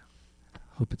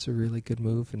 Hope it's a really good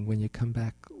move, and when you come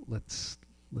back, let's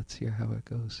hear how it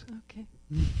goes. Okay.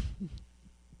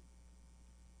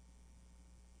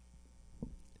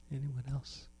 Anyone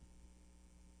else?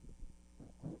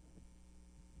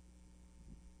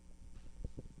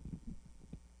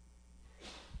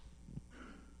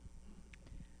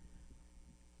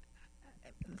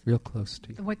 Real close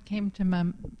to you. What came to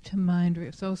mind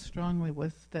so strongly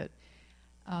was that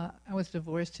I was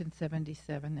divorced in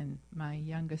 1977, and my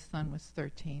youngest son was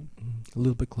 13. A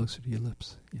little bit closer to your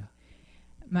lips, yeah.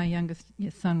 My youngest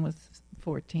son was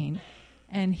 14,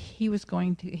 and he was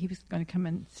going to come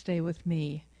and stay with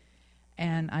me.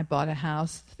 And I bought a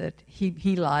house that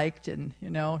he liked, and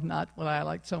not what I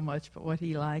liked so much, but what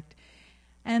he liked.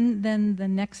 And then the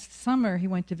next summer, he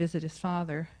went to visit his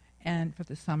father, and for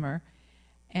the summer.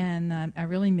 And I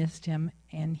really missed him,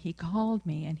 and he called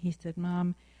me, and he said,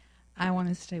 Mom, I want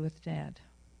to stay with Dad.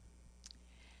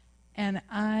 And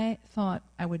I thought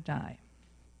I would die.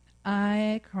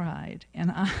 I cried,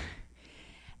 and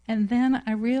then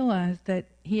I realized that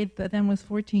he had then was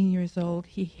 14 years old.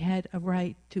 He had a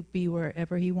right to be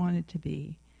wherever he wanted to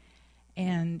be,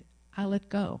 and I let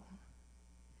go.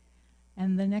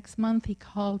 And the next month he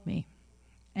called me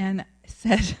and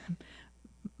said,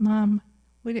 Mom,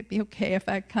 would it be okay if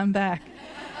I come back?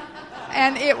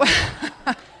 And it was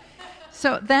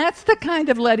so that's the kind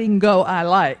of letting go I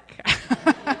like.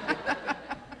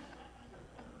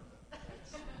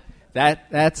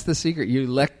 That's the secret. You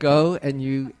let go,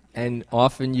 and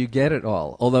often you get it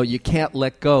all. Although you can't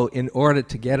let go in order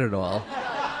to get it all.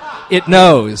 It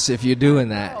knows if you're doing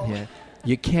that. Yeah.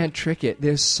 You can't trick it.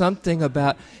 There's something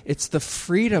about it's the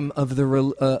freedom of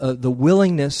the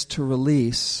willingness to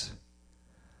release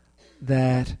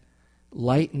that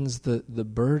lightens the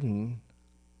burden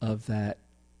of that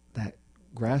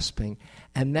grasping,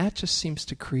 and that just seems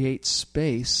to create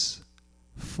space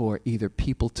for either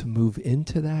people to move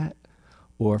into that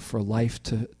or for life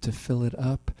to fill it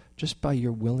up just by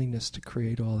your willingness to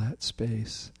create all that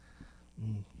space.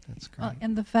 That's great.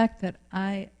 And the fact that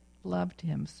I loved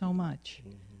him so much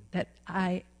that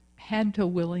I had to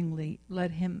willingly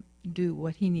let him do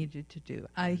what he needed to do.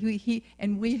 We're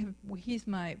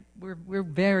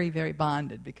very, very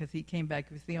bonded because he came back.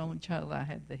 He was the only child I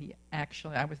had that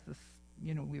I was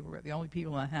we were the only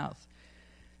people in the house.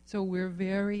 So we're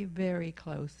very, very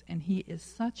close, and he is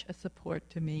such a support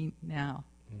to me now.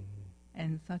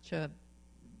 And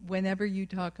whenever you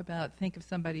talk about, think of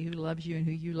somebody who loves you and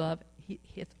who you love,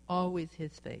 it's always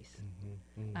his face.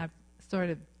 I've sort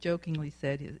of jokingly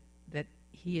said that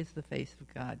he is the face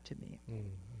of God to me.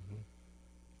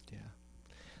 Yeah.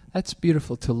 That's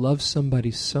beautiful, to love somebody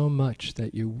so much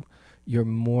that you're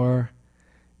more,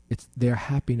 their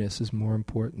happiness is more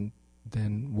important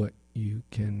than what you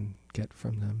can get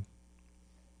from them.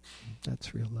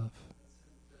 That's real love.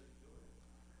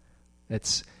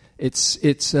 It's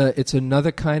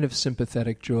another kind of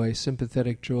sympathetic joy.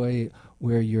 Sympathetic joy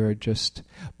where you're just,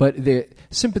 but the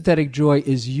sympathetic joy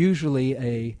is usually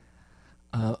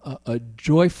a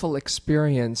joyful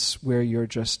experience where you're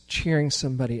just cheering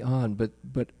somebody on. But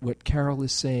what Carol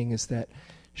is saying is that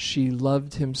she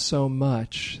loved him so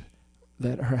much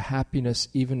that her happiness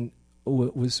even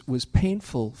was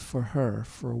painful for her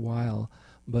for a while,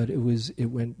 but it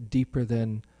went deeper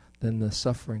than the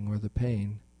suffering or the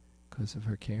pain because of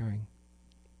her caring.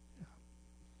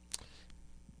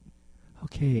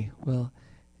 Okay, well,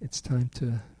 it's time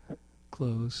to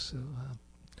close, so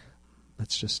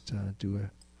let's just do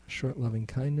a short loving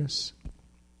kindness.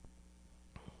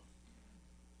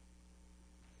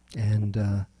 And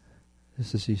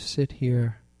just as you sit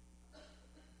here,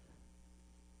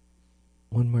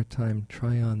 one more time,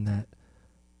 try on that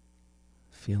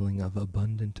feeling of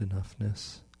abundant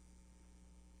enoughness,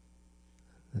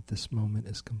 that this moment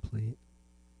is complete.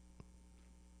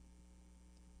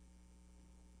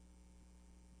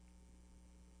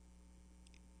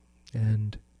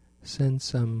 And send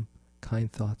some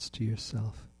kind thoughts to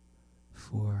yourself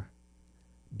for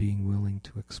being willing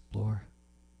to explore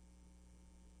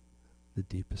the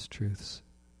deepest truths.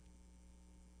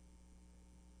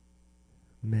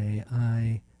 May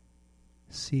I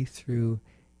see through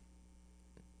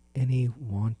any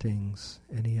wantings,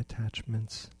 any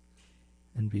attachments,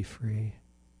 and be free.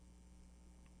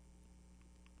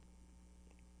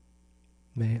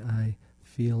 May I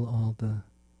feel all the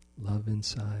love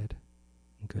inside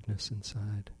and goodness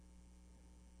inside,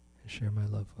 and share my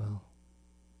love well.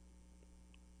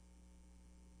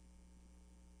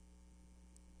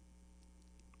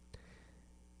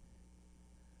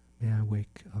 May I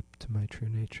wake up to my true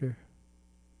nature.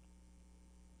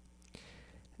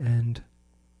 And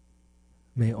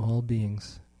may all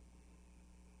beings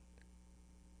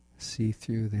see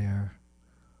through their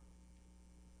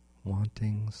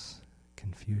wantings,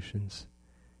 confusions,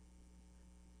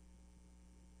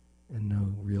 and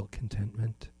know real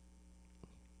contentment.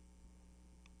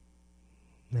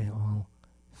 May all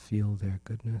feel their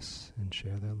goodness and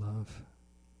share their love.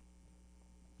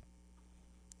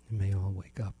 And may all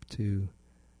wake up to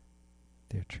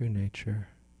their true nature.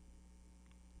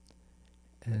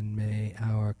 And may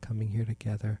our coming here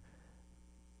together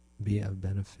be of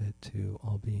benefit to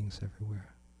all beings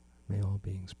everywhere. May all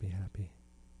beings be happy.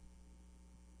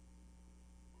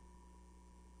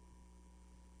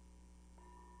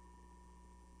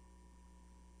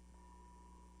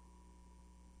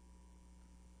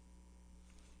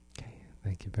 Okay,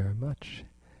 thank you very much.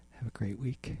 Have a great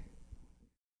week.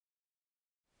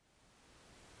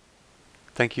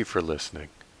 Thank you for listening.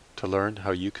 To learn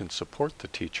how you can support the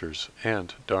teachers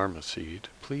and Dharma Seed,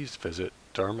 please visit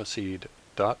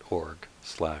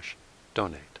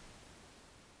dharmaseed.org/donate.